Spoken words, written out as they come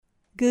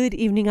Good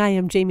evening. I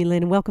am Jamie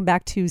Lynn, and welcome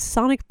back to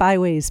Sonic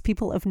Byways,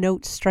 People of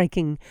Note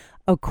Striking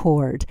a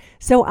Chord.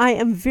 So I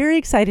am very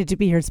excited to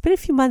be here. It's been a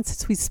few months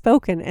since we've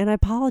spoken, and I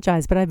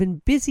apologize, but I've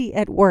been busy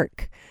at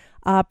work,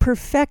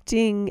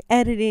 perfecting,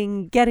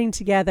 editing, getting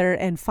together,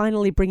 and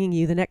finally bringing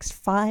you the next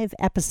 5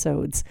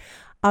 episodes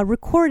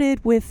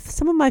recorded with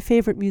some of my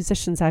favorite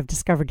musicians I've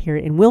discovered here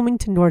in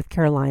Wilmington, North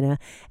Carolina,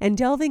 and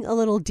delving a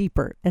little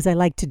deeper, as I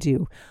like to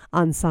do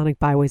on Sonic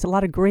Byways. A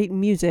lot of great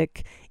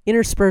music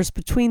interspersed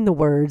between the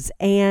words,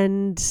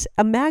 and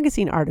a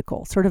magazine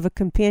article, sort of a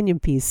companion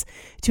piece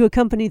to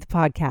accompany the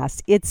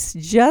podcast. It's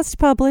just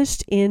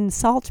published in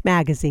Salt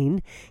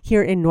Magazine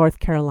here in North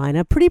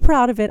Carolina. Pretty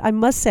proud of it, I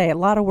must say. A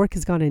lot of work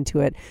has gone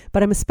into it,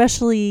 but I'm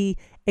especially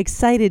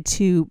excited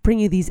to bring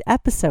you these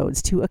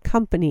episodes to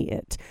accompany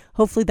it.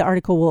 Hopefully the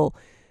article will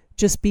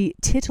just be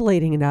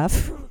titillating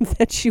enough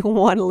that you'll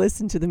want to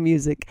listen to the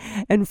music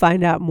and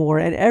find out more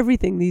and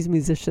everything these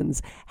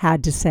musicians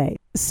had to say.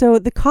 So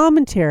the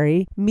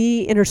commentary,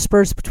 me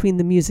interspersed between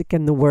the music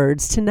and the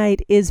words,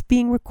 tonight is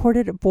being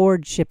recorded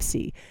aboard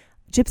Gypsy.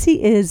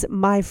 Gypsy is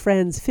my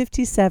friend's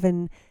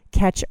 57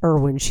 Ketch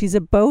Irwin. She's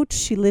a boat.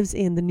 She lives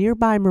in the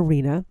nearby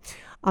marina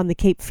on the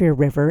Cape Fear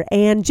River.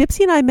 And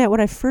Gypsy and I met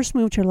when I first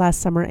moved here last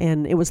summer,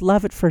 and it was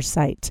love at first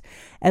sight,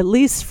 at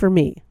least for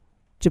me.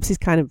 Gypsy's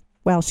kind of,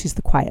 well, she's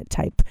the quiet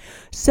type.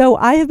 So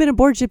I have been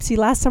aboard Gypsy.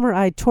 Last summer,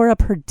 I tore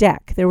up her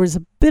deck. There was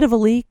a bit of a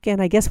leak, and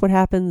I guess what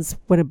happens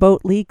when a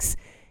boat leaks,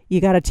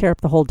 you got to tear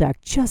up the whole deck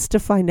just to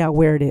find out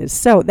where it is.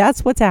 So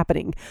that's what's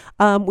happening.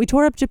 We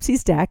tore up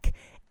Gypsy's deck,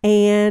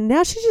 and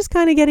now she's just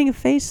kind of getting a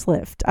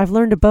facelift. I've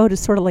learned a boat is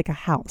sort of like a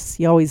house.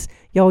 You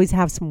always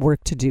have some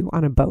work to do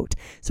on a boat.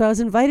 So I was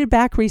invited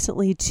back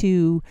recently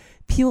to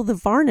peel the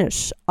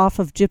varnish off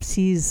of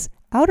Gypsy's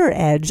outer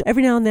edge.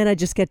 Every now and then I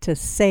just get to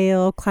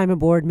sail, climb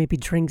aboard, maybe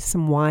drink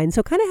some wine.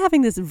 So kind of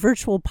having this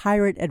virtual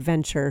pirate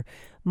adventure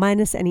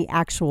minus any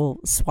actual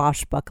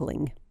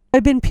swashbuckling.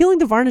 I've been peeling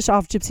the varnish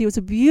off Gypsy. It was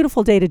a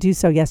beautiful day to do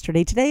so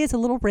yesterday. Today is a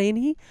little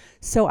rainy,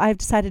 so I've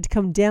decided to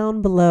come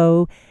down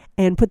below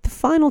and put the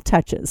final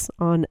touches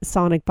on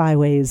Sonic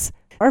Byways.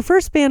 Our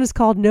first band is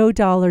called No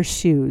Dollar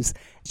Shoes.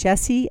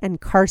 Jesse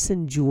and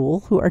Carson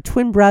Jewell, who are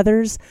twin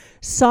brothers,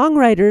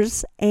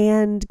 songwriters,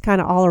 and kind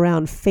of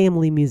all-around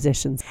family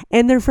musicians.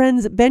 And their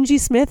friends Benji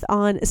Smith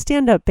on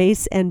stand-up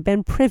bass and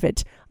Ben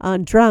Privet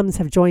on drums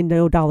have joined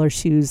No Dollar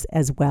Shoes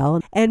as well.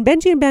 And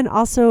Benji and Ben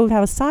also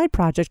have a side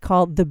project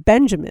called The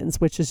Benjamins,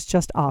 which is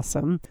just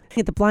awesome.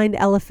 At the Blind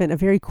Elephant, a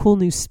very cool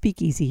new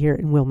speakeasy here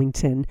in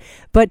Wilmington.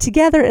 But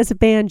together as a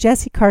band,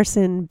 Jesse,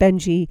 Carson,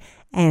 Benji,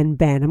 and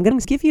Ben. I'm going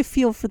to give you a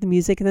feel for the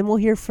music, and then we'll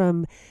hear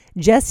from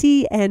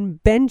Jesse and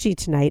Benji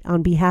tonight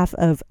on behalf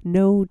of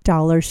No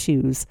Dollar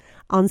Shoes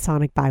on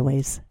Sonic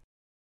Byways.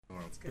 Oh,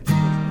 that's good.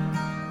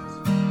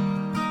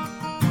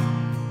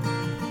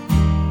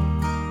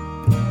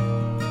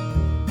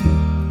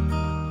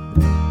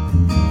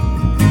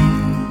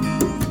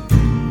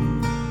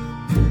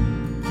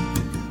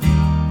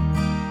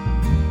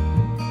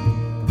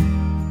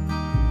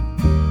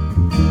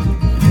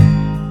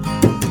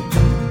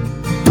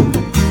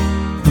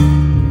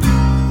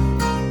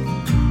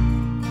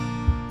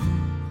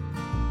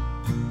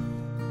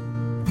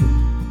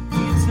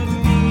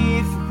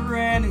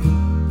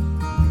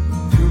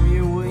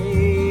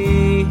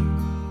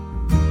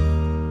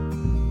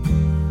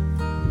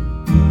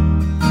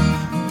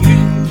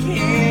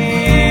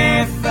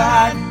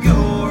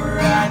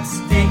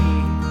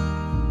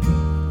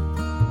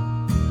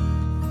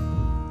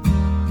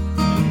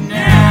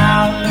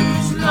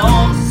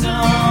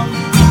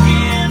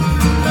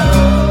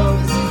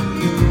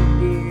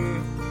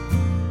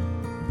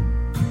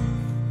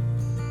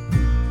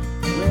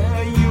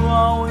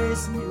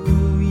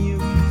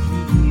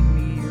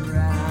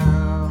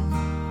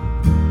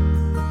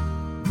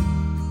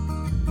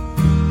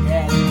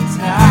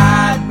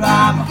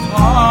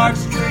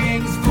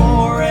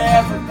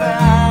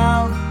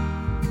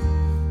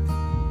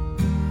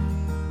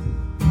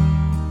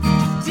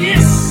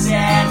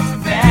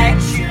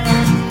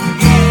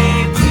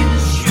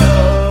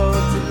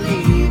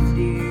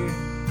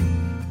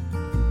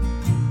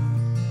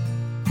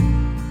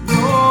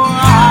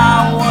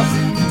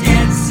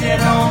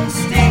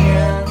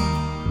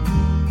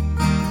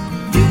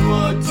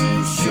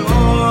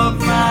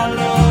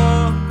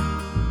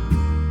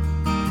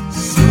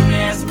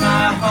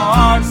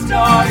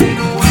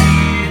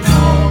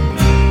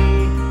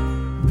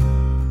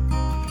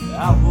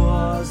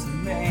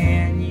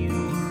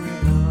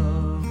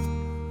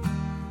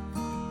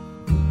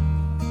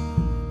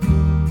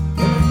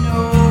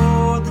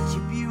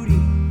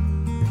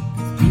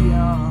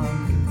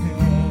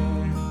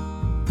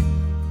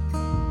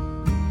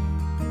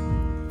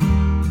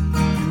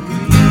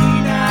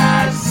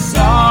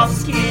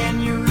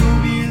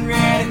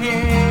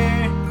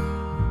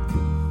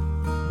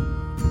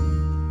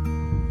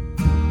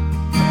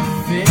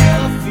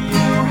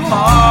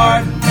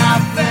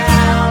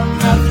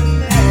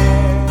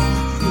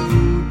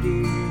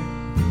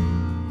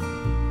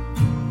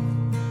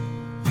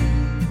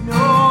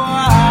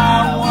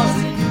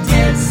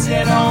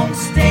 set on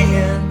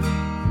staying.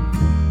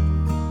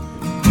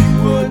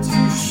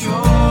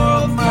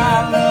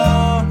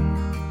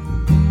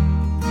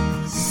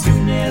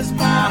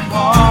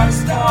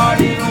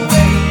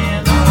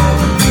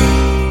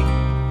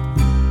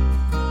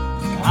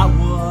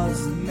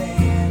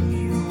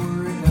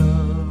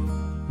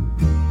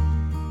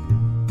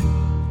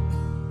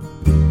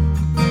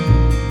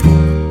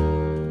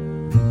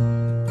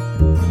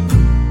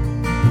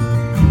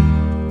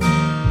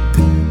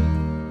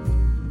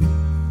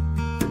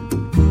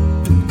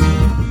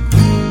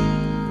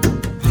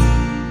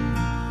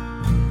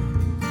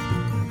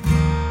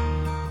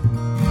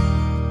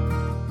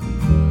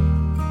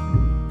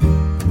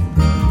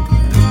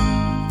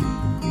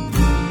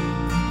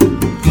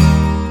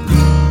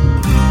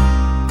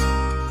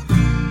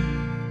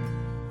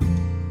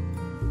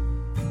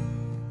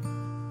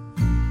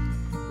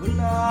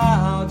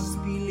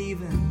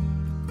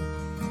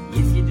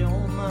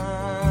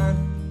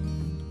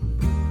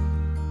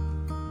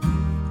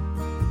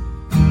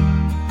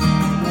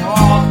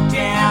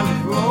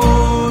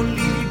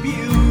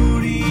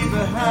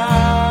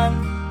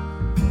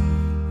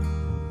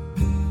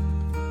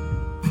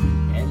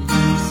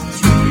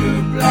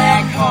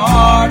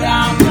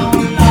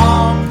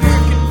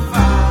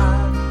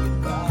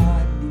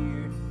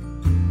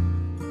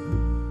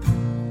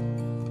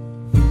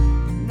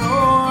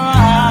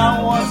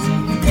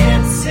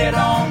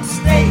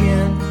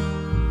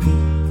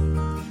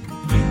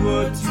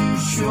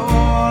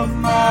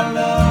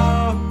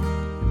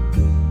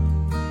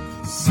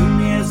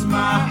 as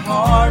my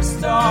heart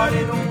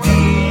started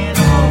weighing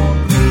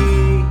on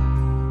me.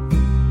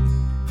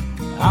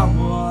 I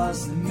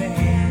was the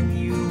man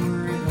you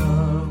were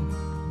of.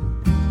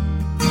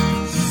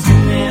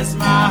 Soon as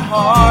my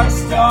heart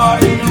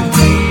started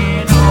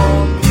weighing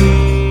on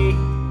me,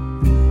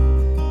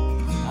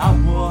 I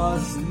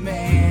was the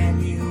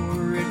man you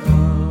were of.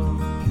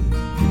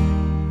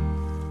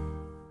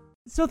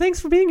 So thanks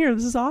for being here.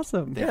 This is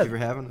awesome. Thank you for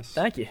having us.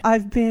 Thank you.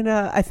 I've been,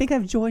 I think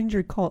I've joined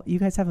your cult. You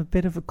guys have a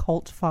bit of a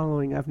cult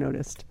following, I've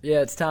noticed.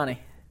 Yeah, it's tiny.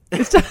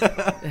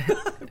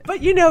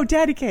 But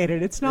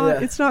dedicated. It's not.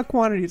 Yeah. It's not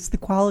quantity. It's the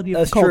quality of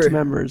That's the cult true.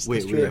 members.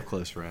 We true. have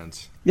close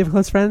friends. You have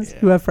close friends Yeah.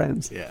 who have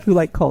friends Yeah. who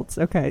like cults.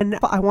 Okay. And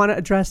I want to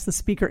address the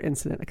speaker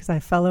incident because I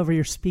fell over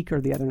your speaker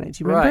the other night.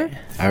 Do you remember? Right.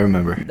 I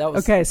remember. That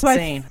was Okay, so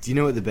insane. Do you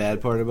know what the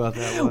bad part about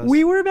that was?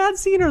 We were a bad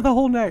scener the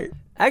whole night.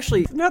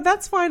 Actually, No,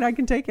 that's fine. I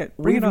can take it.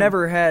 Bring we've it on.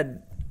 never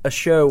had a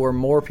show where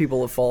more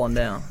people have fallen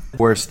down.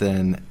 Worse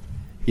than,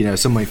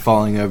 somebody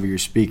falling over your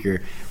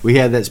speaker. We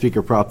had that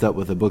speaker propped up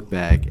with a book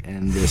bag,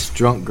 and this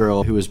drunk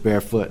girl who was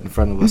barefoot in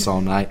front of us all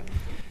night.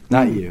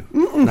 Not you.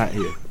 Not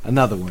you.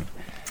 Another one.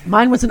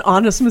 Mine was an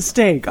honest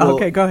mistake. Well,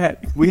 Okay, go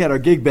ahead. We had our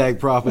gig bag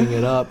propping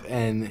it up,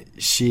 and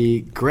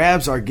she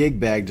grabs our gig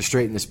bag to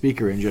straighten the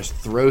speaker and just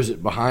throws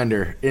it behind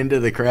her into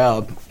the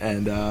crowd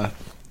and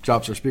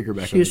drops our speaker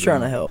back. She was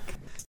trying to help.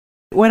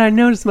 What I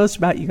noticed most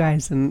about you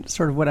guys and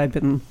sort of what I've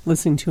been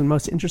listening to and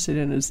most interested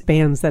in is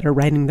bands that are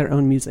writing their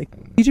own music.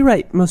 You do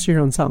write most of your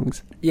own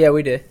songs. Yeah,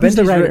 we did. Who's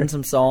the Benji's writer? written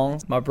some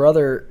songs. My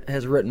brother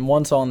has written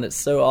one song that's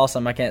so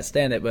awesome I can't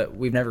stand it, but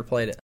we've never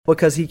played it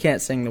because he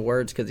can't sing the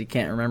words because he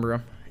can't remember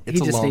them.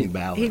 It's a long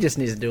ballad. He just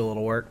needs to do a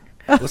little work.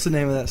 What's the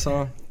name of that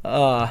song?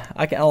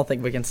 I don't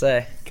think we can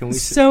say. Can we?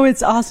 So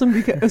it's awesome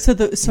because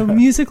so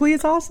musically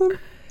it's awesome.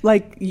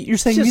 Like you're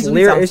saying, It's just,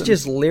 musically it's awesome. it's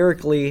just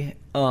lyrically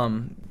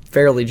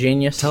fairly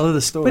genius. Tell her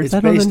the story. But It's I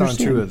don't based on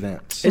understand. true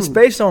events. It's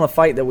based on a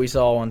fight that we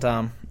saw one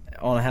time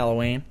on a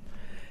Halloween,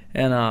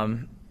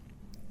 and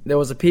there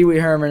was a Pee Wee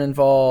Herman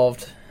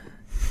involved.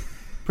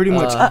 Pretty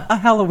much. a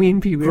Halloween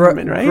Pee Wee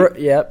Herman, right?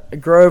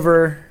 Yep,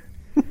 Grover,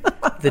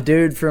 the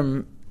dude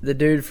from Big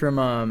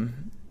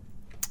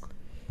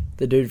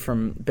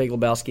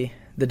Lebowski,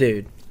 the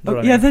dude. Oh, What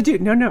I yeah, mean. the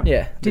dude. No.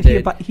 Yeah, Did the he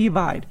dude. abide? He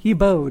abide. He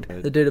abode.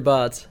 The dude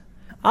abides.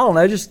 I don't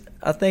know.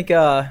 I think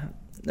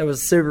there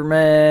was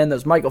Superman. There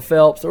was Michael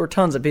Phelps. There were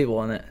tons of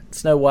people in it.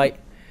 Snow White,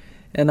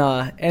 and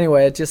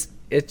anyway, it's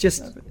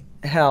just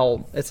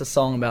how it's a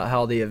song about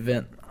how the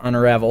event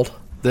unraveled.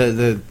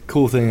 The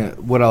cool thing,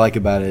 what I like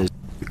about it is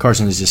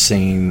Carson is just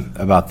singing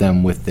about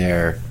them with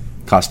their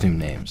costume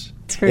names.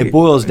 great. It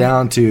boils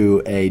down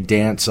to a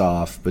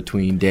dance-off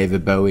between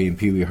David Bowie and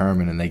Pee Wee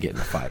Herman, and they get in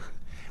a fight,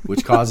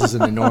 which causes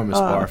an enormous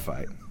bar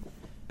fight.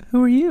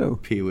 Who are you?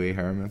 Pee Wee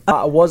Herman.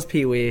 I was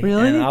Pee Wee,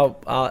 Really? and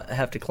I'll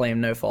have to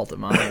claim no fault of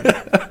mine.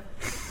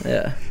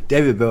 Yeah,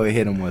 David Bowie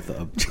hit him with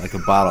a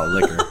bottle of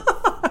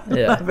liquor.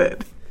 yeah. Love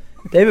it.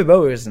 David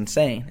Bowie was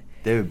insane.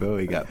 David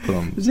Bowie got put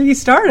on. Ziggy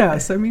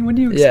Stardust. I mean, what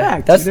do you Yeah,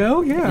 expect? You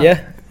know? Yeah.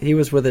 Yeah, he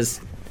was with his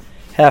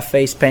half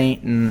face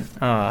paint, and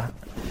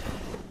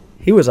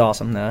he was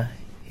awesome though.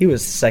 He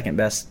was second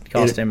best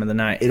costume of the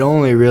night. It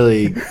only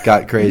really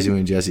got crazy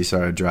when Jesse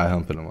started dry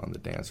humping him on the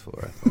dance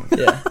floor, I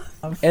think. Yeah.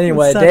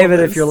 Anyway, Settle David,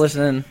 this. if you're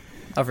listening,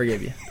 I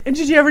forgive you. And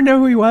did you ever know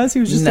who he was? He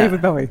was just No.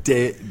 David Bowie.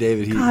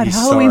 David, God, he's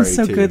Halloween's so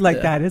sorry, too. good like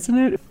Yeah. that, isn't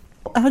it?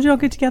 How'd you all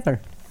get together?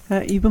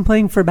 You've been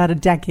playing for about a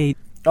decade.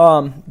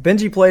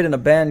 Benji played in a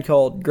band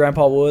called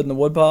Grandpa Wood and the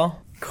Woodpile.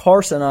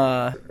 Carson and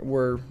I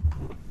were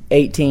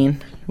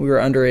 18. We were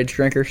underage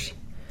drinkers.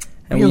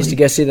 And we used to Really?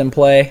 go see them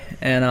play.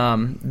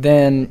 And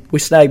then we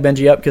snagged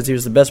Benji up because he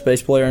was the best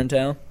bass player in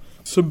town.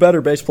 Some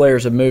better bass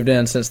players have moved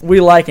in since we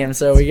like him,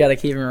 so we got to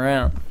keep him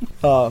around.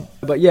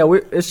 But yeah,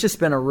 it's just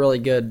been a really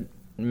good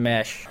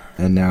mesh.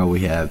 And now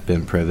we have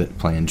Ben Privet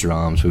playing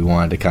drums. We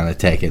wanted to kind of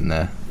take it in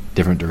a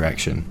different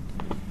direction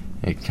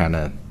and kind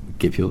of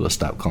get people to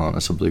stop calling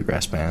us a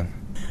bluegrass band.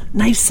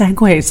 Nice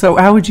segue. So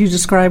how would you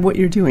describe what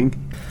you're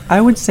doing? I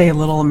would say a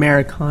little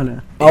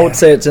Americana. I would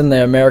say it's in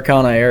the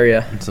Americana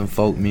area. And some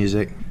folk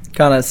music,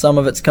 Kind of, some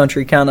of it's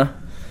country, kind of.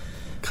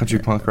 country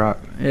punk rock.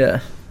 Yeah.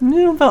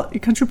 No, about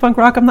country punk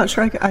rock. I'm not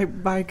sure I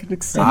can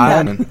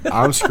extend that.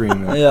 I'm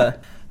screaming. Yeah.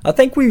 I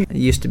think we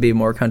used to be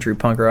more country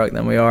punk rock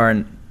than we are,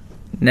 and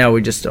now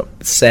we just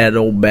sad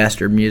old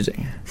bastard music.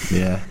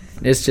 Yeah.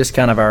 It's just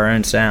kind of our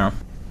own sound.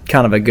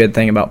 Kind of a good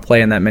thing about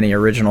playing that many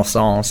original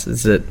songs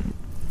is that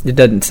it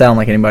doesn't sound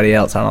like anybody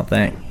else, I don't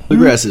think.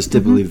 Bluegrass is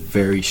typically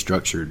very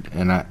structured,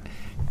 and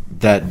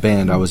that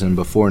band I was in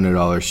before No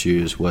Dollar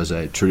Shoes was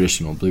a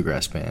traditional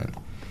bluegrass band,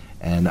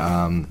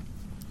 and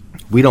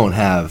we don't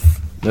have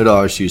No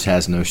Dollar Shoes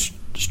has no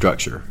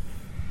structure.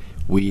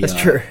 That's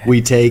true. We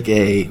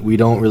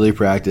don't really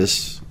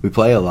practice. We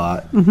play a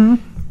lot,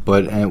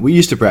 but we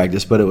used to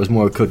practice, but it was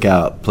more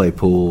cookout, play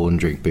pool, and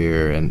drink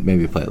beer, and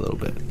maybe play a little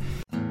bit.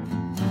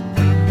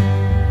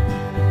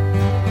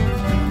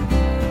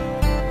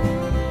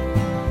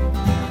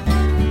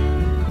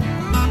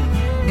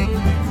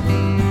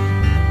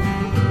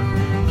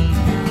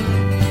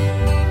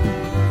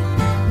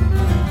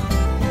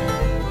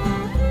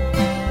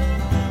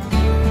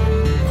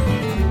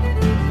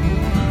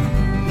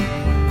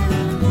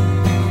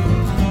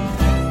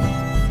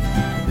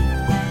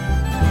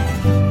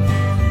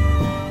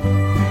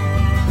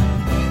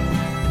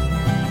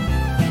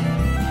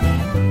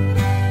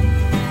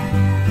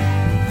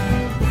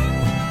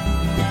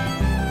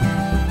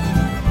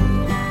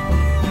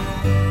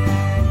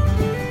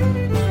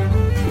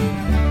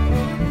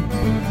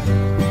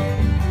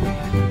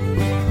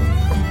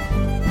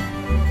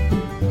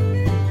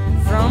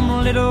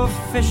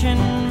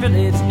 fishing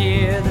village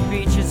near the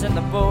beaches and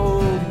the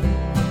boat,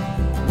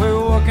 where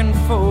working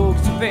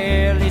folks are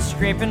barely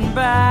scraping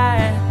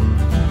by.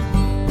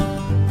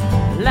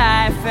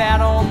 Life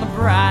out on the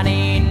brine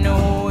ain't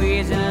no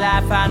easy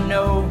life, I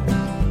know.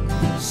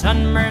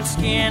 Sunburned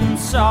skin,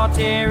 salt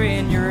air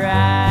in your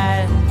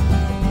eyes.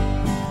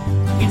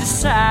 You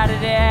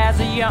decided as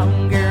a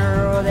young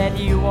girl that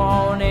you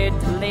wanted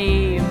to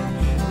leave,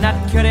 not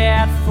cut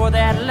out for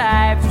that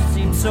life, it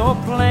seemed so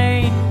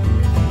plain.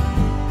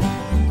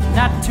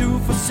 Not to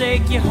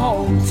forsake your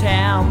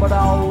hometown, but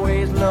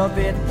always love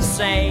it the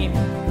same,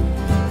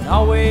 and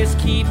always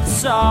keep the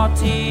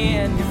salty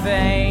in your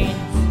veins.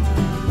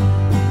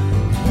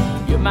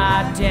 You're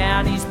my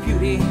down east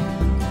beauty,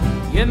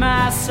 you're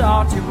my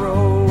salty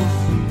rose.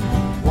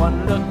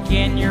 One look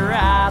in your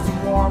eyes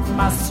warms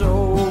my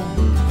soul.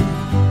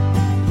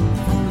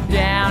 From the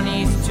down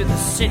east to the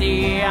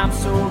city, I'm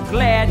so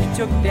glad you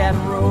took that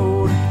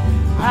road.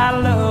 I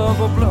love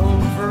will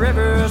bloom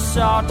forever,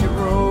 salty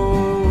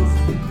rose.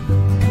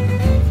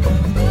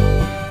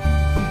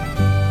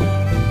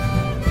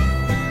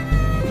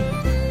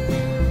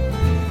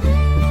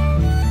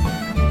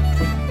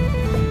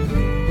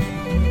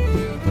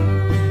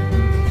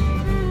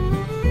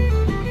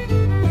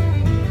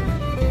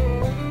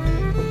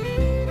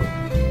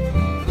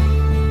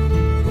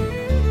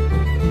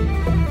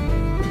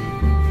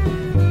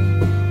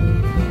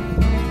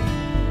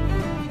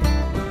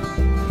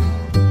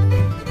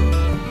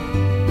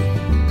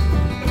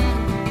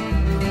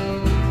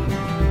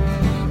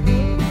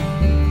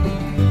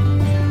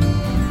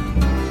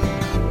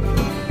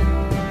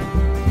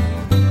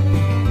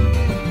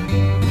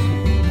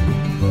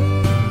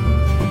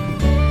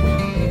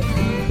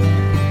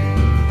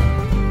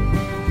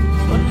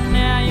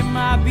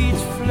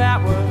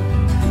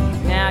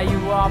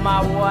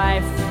 My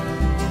wife,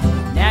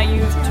 now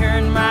you've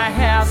turned my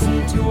house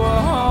into a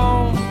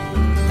home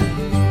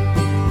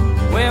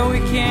where we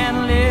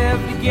can live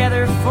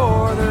together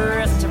for the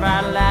rest of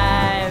our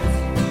lives,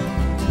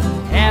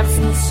 have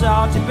some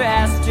salty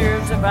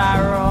bastards of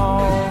our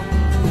own.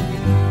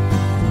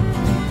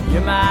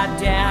 You're my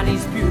down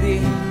east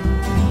beauty,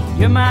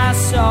 you're my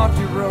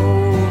salty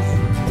rose.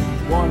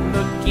 One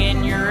look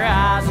in your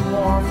eyes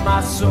warms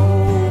my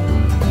soul.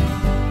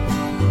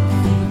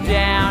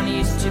 Down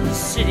east to the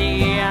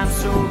city, I'm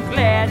so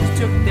glad you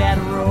took that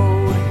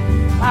road.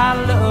 I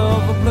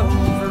love a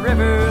bloom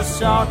forever,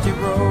 salty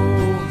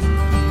rose.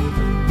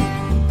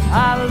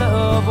 I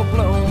love a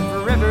bloom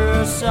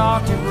forever,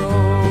 salty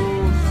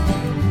rose.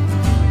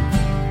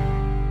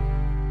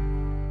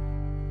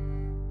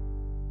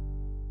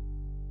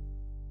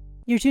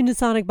 You're tuned to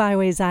Sonic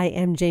Byways. I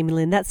am Jamie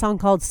Lynn. That song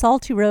called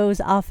Salty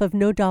Rose off of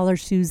No Dollar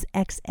Shoes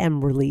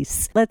XM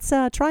release. Let's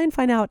try and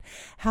find out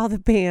how the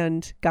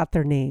band got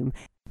their name.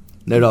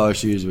 No Dollar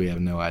Shoes, we have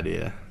no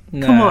idea.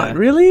 Nah. Come on,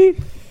 really?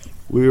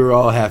 We were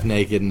all half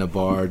naked in a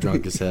bar,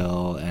 drunk as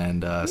hell,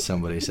 and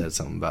somebody said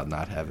something about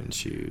not having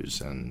shoes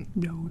and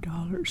No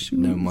Dollar Shoes.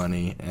 no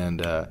money.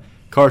 And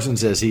Carson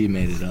says he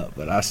made it up,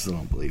 but I still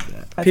don't believe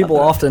that. People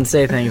often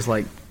say things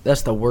like,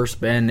 that's the worst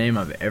band name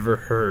I've ever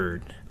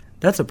heard.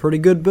 That's a pretty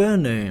good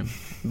band name.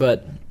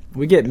 But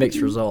we get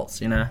mixed results,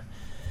 you know.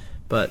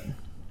 But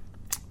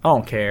I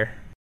don't care.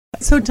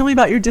 So tell me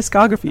about your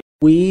discography.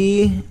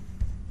 We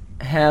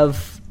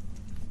have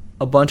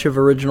a bunch of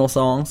original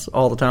songs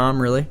all the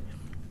time, really.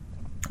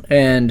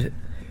 And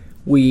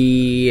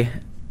we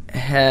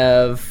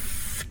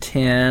have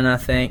 10, I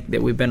think,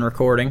 that we've been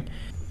recording.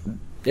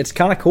 It's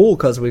kind of cool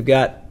because we've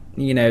got,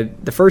 you know,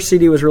 the first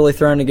CD was really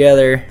thrown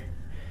together.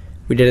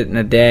 We did it in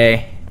a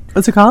day.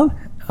 What's it called?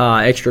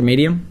 Extra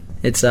Medium.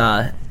 It's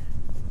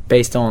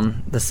based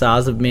on the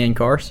size of me and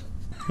Cars,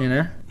 you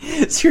know?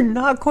 So you're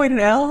not quite an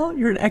L,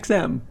 you're an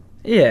XM.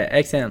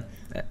 Yeah, XM.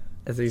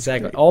 That's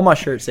exactly. All my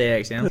shirts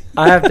say XM.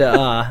 I have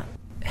to,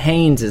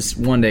 Hanes is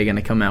one day going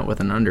to come out with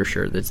an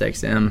undershirt that's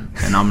XM,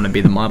 and I'm going to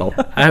be the model.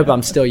 I hope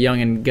I'm still young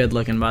and good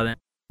looking by then.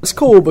 It's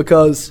cool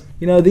because,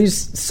 you know,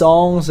 these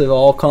songs have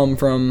all come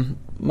from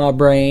my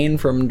brain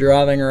from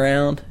driving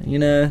around, you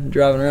know,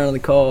 driving around in the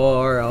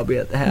car. I'll be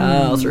at the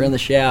house or in the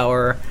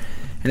shower,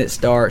 and it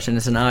starts, and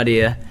it's an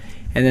idea.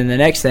 And then the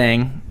next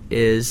thing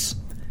is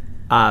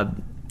I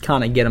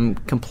kind of get them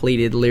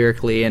completed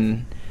lyrically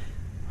and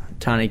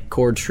tiny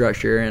chord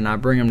structure, and I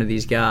bring them to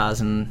these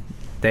guys, and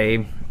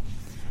they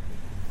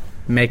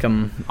make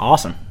them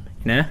awesome,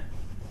 you know?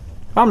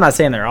 Well, I'm not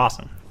saying they're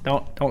awesome.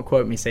 Don't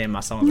quote me saying my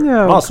songs are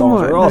No, my come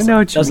songs on. are I awesome. know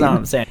what you That's not mean. what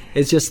I'm saying.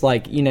 It's just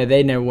like, you know,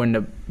 they know when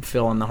to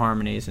fill in the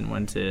harmonies and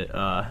when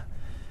to,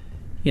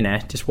 you know,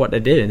 just what to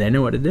do. They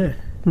know what to do,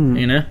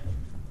 you know?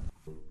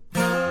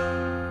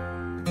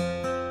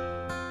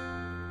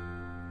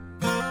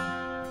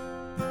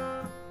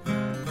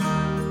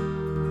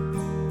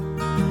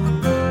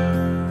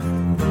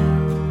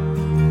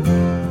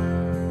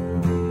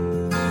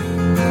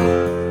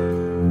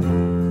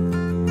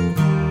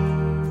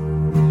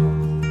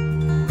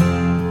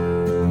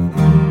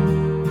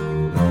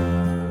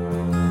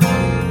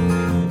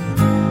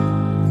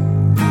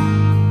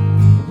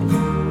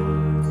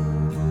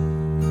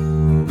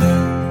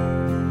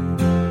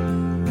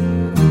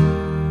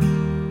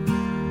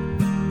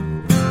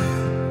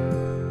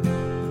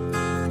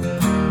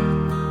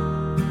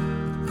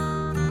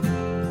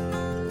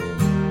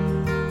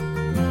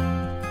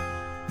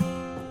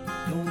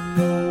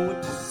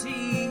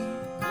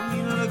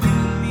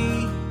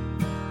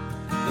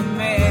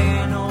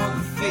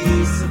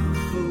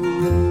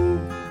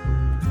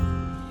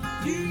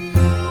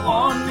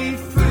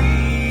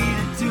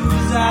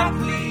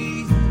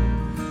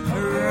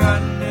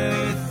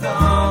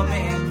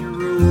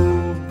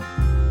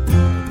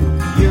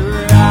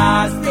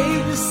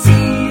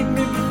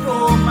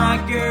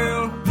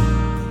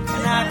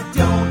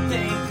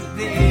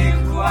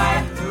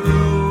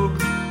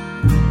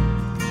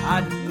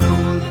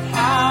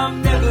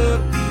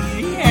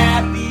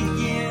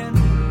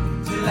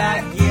 till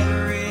I get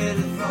rid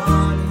of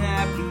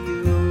unhappy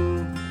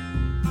you.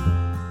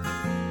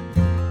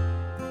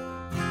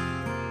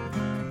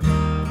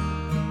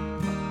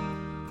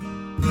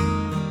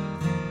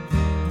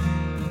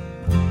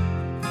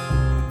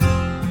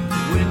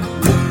 When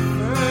we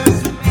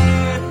first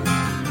met,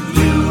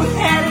 you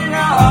had it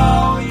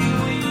all. You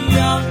were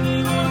young,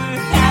 you were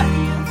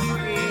happy and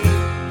free.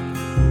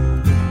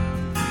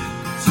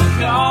 Took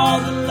all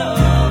the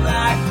love I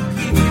could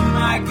give you,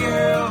 my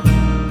girl,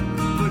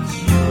 but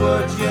you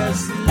were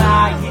just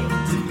lying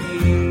to me.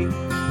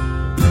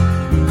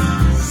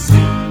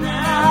 Soon I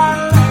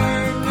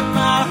learned of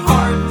my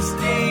hard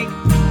mistake,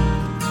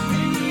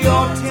 and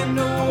your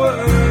tender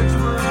words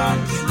were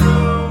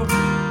untrue.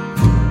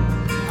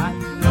 I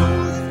know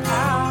that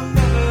I'll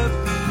never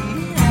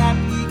be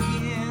happy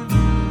again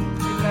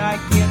till I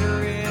get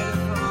rid of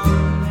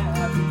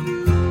unhappy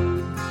you.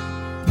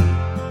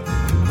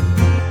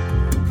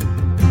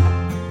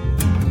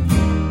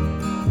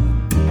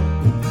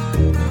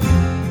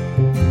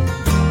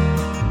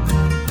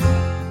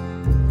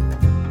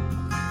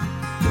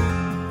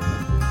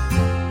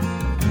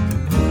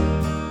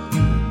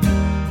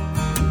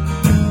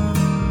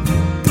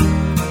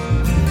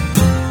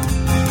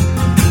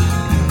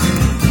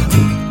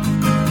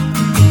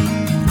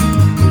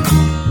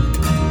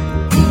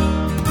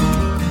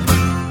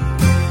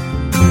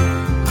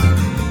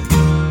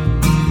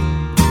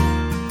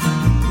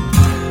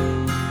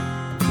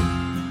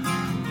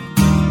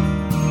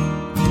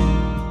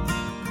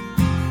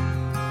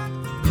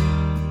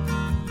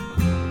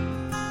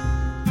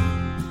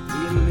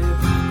 Your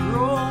lips are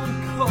growing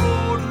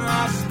cold and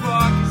our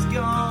spark is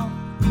gone,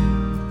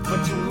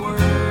 but your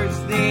words,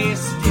 they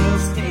still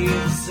stay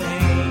the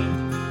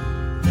same.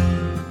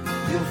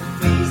 Your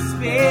face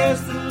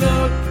bears the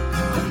look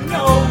of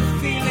no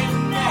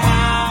feeling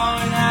now,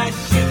 and I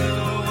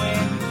shiver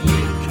when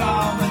you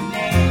call my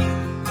name.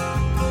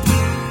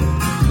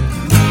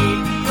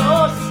 Maybe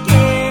you're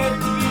scared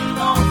to be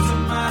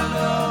lonesome, my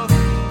love,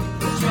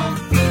 but your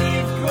feet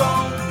have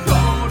grown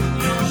cold in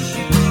your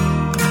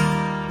shoes.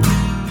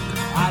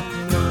 I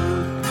know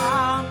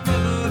I'll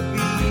never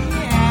be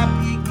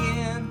happy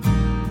again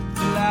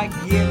till I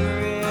get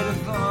rid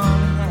of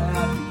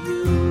unhappy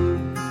you.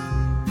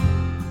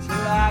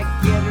 Till I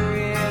get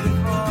rid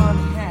of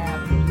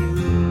unhappy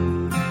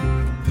you.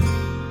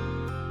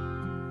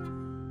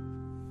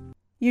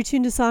 You're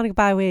tuned to Sonic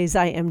Byways.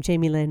 I am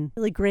Jamie Lynn.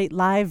 Really great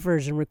live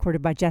version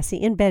recorded by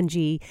Jesse and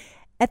Benji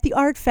at the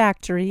Art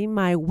Factory,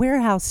 my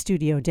warehouse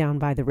studio down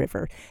by the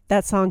river.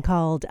 That song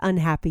called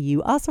Unhappy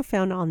You, also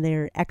found on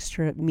their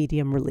extra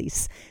medium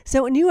release.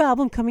 So a new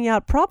album coming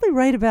out probably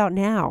right about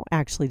now,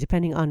 actually,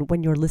 depending on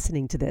when you're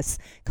listening to this,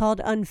 called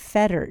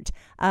Unfettered.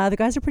 The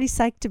guys are pretty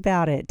psyched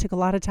about it. Took a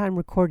lot of time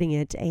recording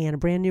it, and a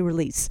brand new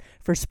release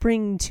for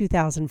spring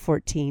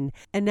 2014.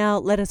 And now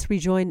let us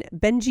rejoin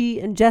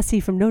Benji and Jesse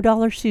from No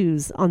Dollar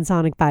Shoes on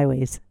Sonic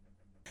Byways.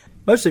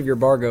 Most of your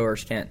bar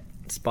goers can't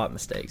spot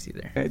mistakes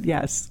either.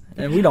 Yes.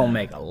 And we don't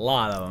make a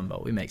lot of them,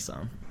 but we make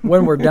some.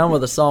 When we're done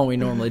with a song, we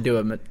normally do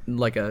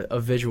a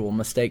visual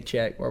mistake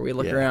check where we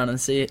look Yeah. around and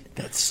see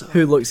That's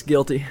who looks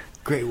guilty.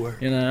 great work.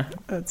 You know,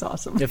 That's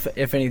awesome.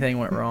 if anything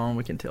went wrong,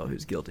 we can tell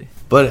who's guilty.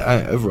 But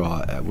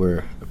overall,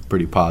 we're a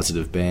pretty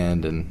positive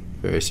band and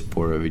very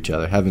supportive of each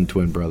other. Having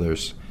twin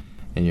brothers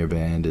in your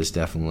band is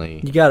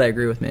definitely... You gotta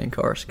agree with me and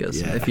Cars,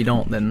 because Yeah. if you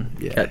don't, then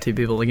you Yeah. got two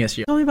people against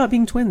you. Tell me about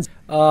being twins.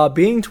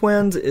 Being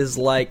twins is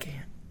like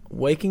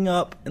waking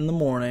up in the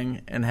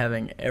morning and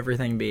having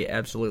everything be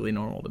absolutely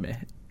normal to me.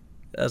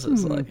 That's what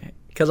it's like.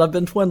 Because I've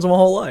been twins my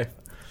whole life.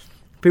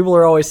 People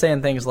are always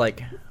saying things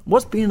like,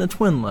 what's being a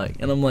twin like?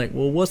 And I'm like,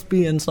 well, what's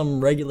being some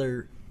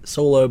regular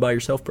solo by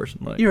yourself person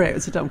like? You're right.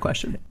 It's a dumb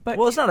question. But,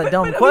 Well, it's not a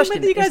dumb I mean, question.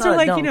 but you It's guys not are a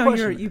like, dumb you know,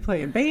 question. you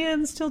play in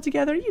bands still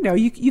together. You know,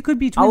 you could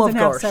be I twins love and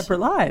have Cars. separate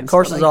lives.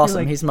 Cars but, is like, you're awesome.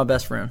 like- He's my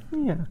best friend.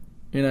 yeah.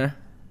 You know?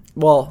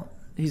 Well,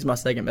 he's my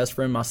second best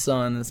friend. My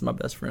son is my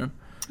best friend.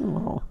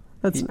 Oh,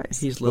 that's nice.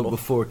 He's But little.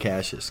 before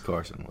Cassius,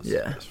 Carson was his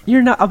Yeah. best friend.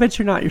 You're not. I'll bet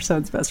you're not your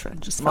son's best friend.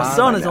 Just My fine.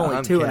 son is I'm only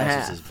 2.5.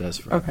 Cassius's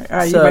best friend. Okay. All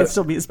right. So, you might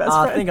still be his best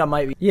friend. I think I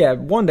might be. Yeah,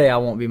 one day I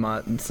won't be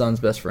my son's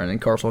best friend, and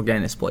Carson will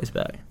gain his place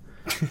back.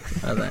 I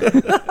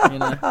think. You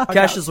know?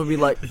 Cassius will be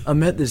like, I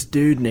met this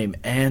dude named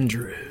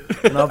Andrew.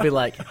 And I'll be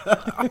like,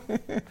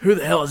 who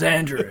the hell is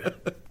Andrew?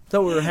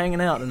 Thought we were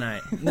hanging out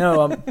tonight.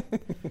 No, I'm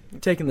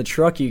taking the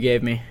truck you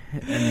gave me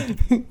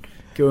and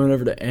going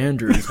over to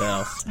Andrew's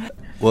house.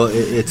 Well,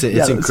 it's that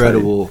was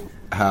incredible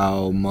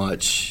how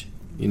much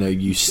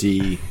you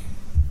see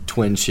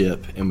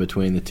twinship in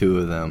between the two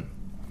of them.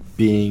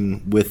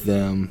 Being with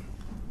them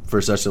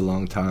for such a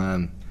long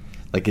time,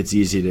 like it's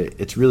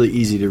really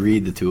easy to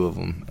read the two of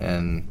them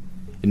and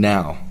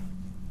now,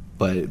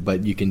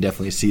 but you can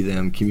definitely see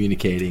them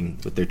communicating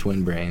with their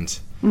twin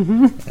brains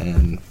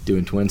and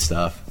doing twin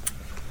stuff.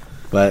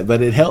 But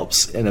it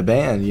helps in a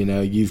band,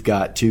 you've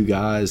got two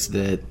guys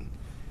that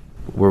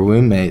were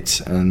roommates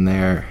and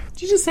they're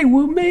Did you just say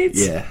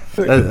roommates? that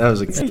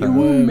was a good time.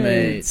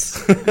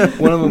 Roommates.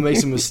 One of them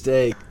makes a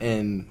mistake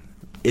and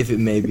if it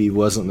maybe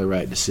wasn't the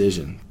right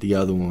decision, the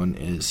other one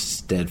is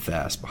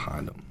steadfast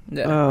behind him.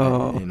 Yeah.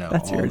 Oh, You know,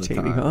 that's all the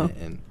irritating, time, huh?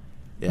 And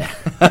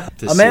yeah,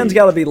 A man's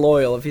got to be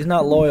loyal. If he's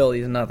not loyal,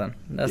 he's nothing.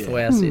 That's the Yeah.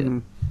 way I see it.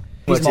 He's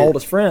What's my it?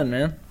 oldest friend,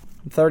 man.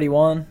 I'm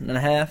 31 and a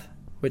half,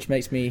 which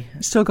makes me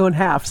Still going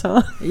halves,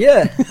 huh?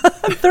 yeah.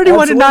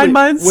 31 and 9 absolutely.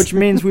 months. Which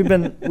means we've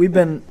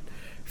been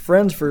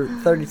friends for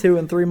 32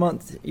 and 3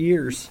 month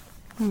years.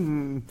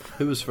 Who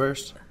was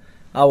first?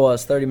 I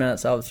was 30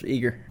 minutes. I was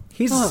eager.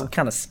 He's Huh.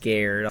 kind of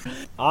scared.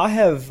 I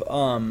have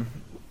I'm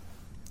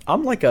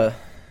like a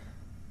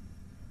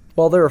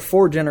well, there are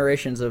 4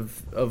 generations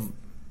of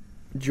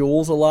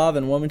Jules alive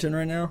in Wilmington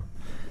right now.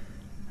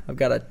 I've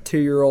got a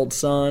 2-year-old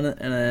son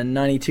and a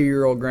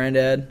 92-year-old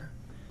granddad.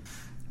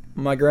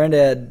 My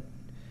granddad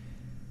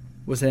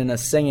was in a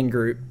singing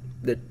group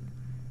that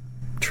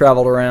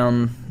traveled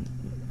around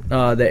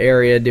the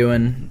area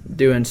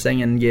doing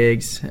singing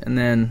gigs, and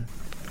then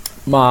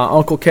my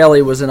Uncle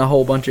Kelly was in a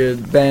whole bunch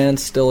of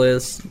bands, still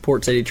is.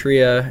 Port City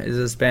Trio is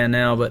his band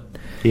now, but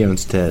He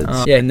owns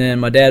Ted's. yeah. And then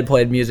my dad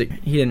played music.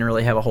 He didn't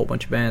really have a whole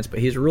bunch of bands, but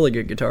he's a really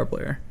good guitar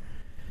player.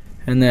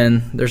 And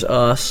then there's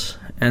us,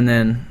 and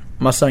then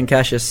my son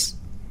Cassius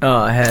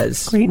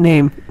has Great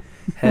name.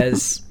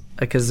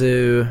 a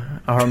kazoo,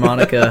 a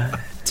harmonica,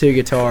 2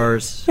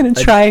 guitars, In a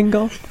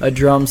triangle. a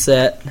drum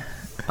set,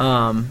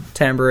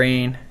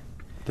 tambourine.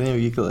 The name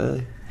of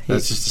ukulele?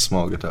 That's just a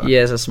small guitar. He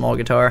has a small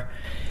guitar.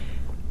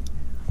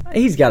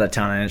 He's got a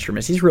ton of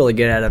instruments. He's really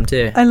good at them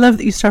too. I love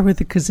that you start with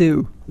the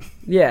kazoo.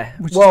 Yeah,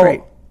 Which is well,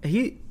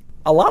 great.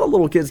 a lot of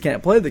little kids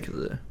can't play the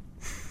kazoo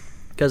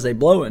because they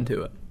blow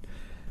into it.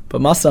 But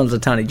my son's a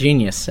tiny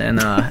genius, and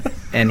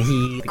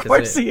he. Of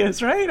course he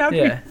is, right? How can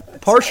Yeah,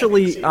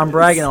 partially I'm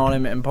bragging on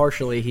him, and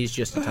partially he's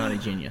just a tiny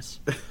genius.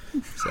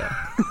 So,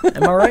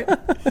 am I right?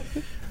 Yeah.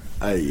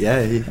 Oh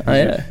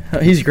yeah,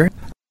 he's great.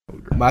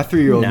 My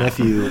 3-year-old No.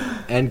 nephew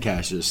and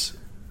Cassius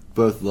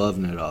both love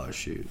No Dollar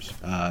Shoes.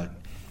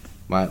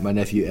 My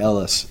nephew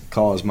Ellis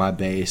calls my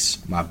bass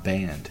my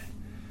band,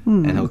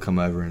 and he'll come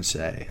over and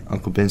say,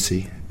 "Uncle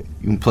Bency,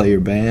 you can play your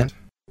band?"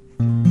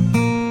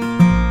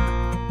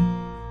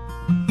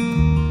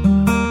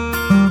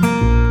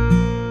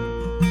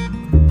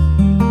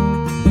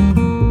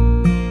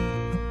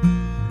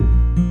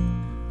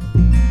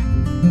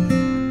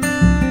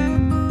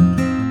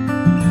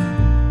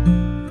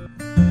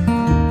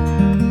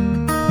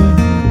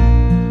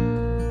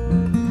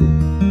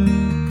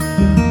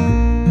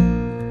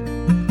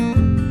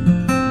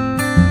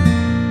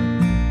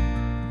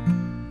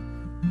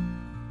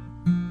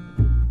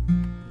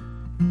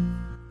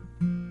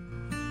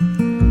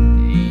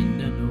 Ain't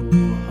done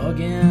no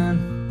hugging,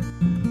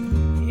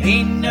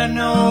 ain't done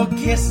no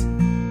kissing.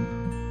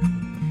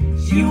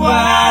 You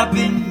I've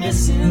been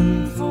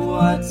missing for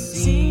what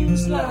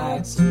seems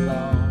like so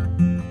long.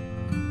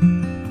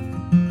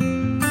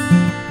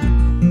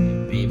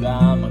 And babe,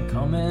 I'm a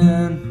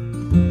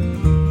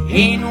coming,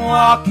 ain't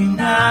walking,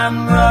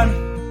 I'm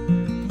running.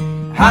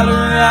 I'll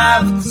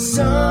arrive with the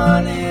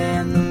sun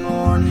and the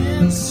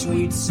morning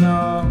sweet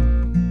song.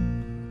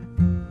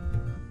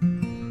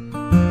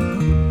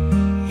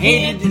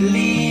 Hated to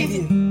leave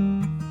you,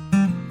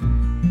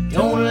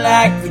 don't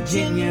like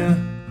Virginia.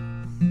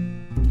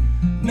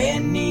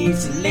 Man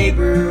needs to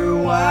labor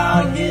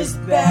while his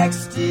back's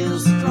still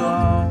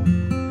strong.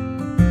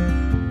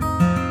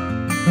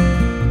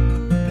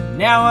 But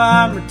now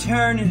I'm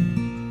returning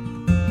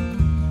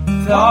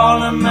with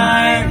all of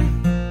my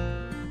earning,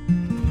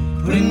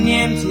 putting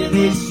empty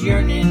this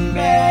yearning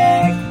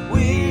back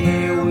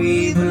where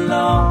we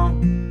belong.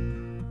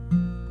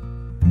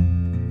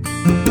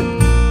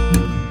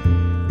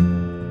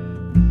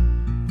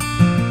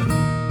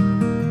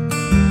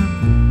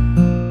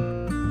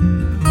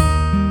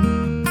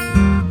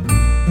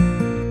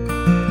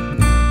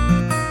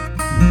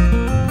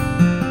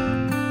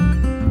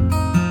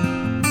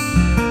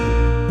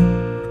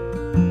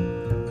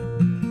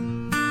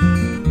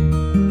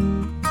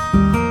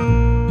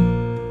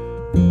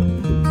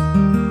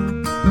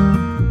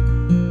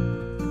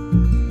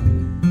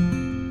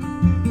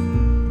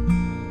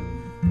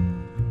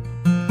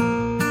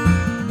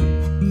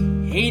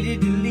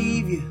 Hated to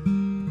leave you,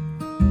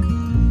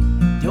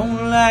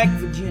 don't like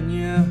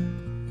Virginia.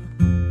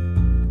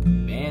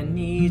 Man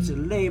needs to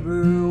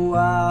labor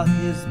while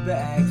his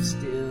back's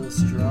still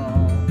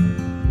strong.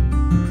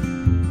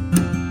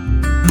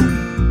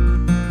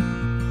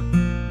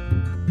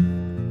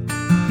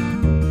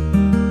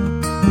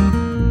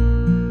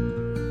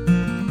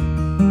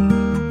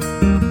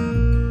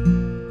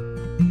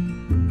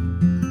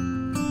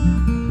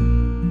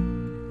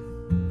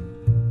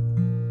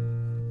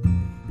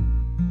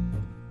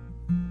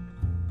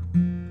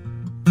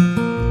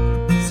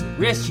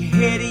 Rest your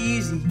head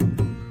easy,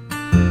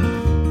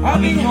 I'll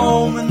be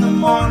home in the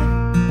morning,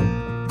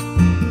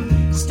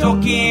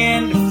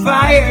 stoking the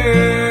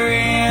fire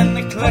in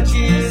the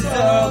clutches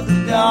of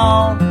the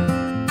dawn.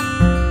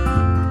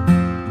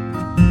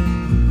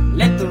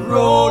 Let the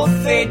road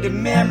fade to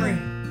memory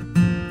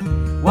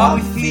while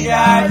we feed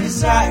our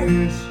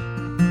desires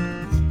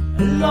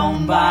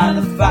alone by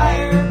the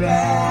fire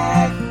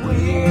back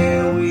where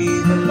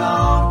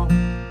belong.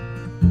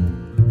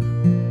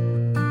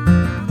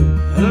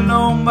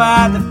 Alone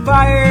by the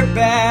fire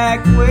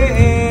back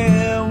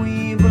where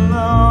we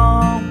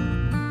belong.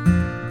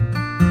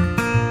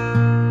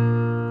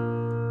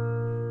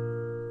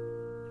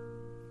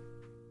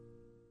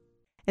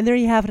 And there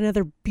you have it,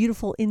 another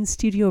beautiful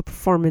in-studio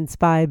performance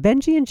by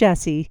Benji and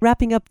Jesse,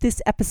 wrapping up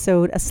this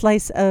episode, a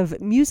slice of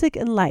music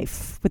and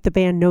life with the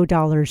band No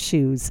Dollar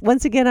Shoes.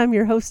 Once again, I'm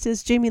your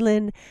hostess, Jamie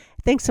Lynn.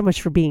 Thanks so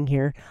much for being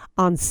here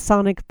on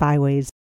Sonic Byways.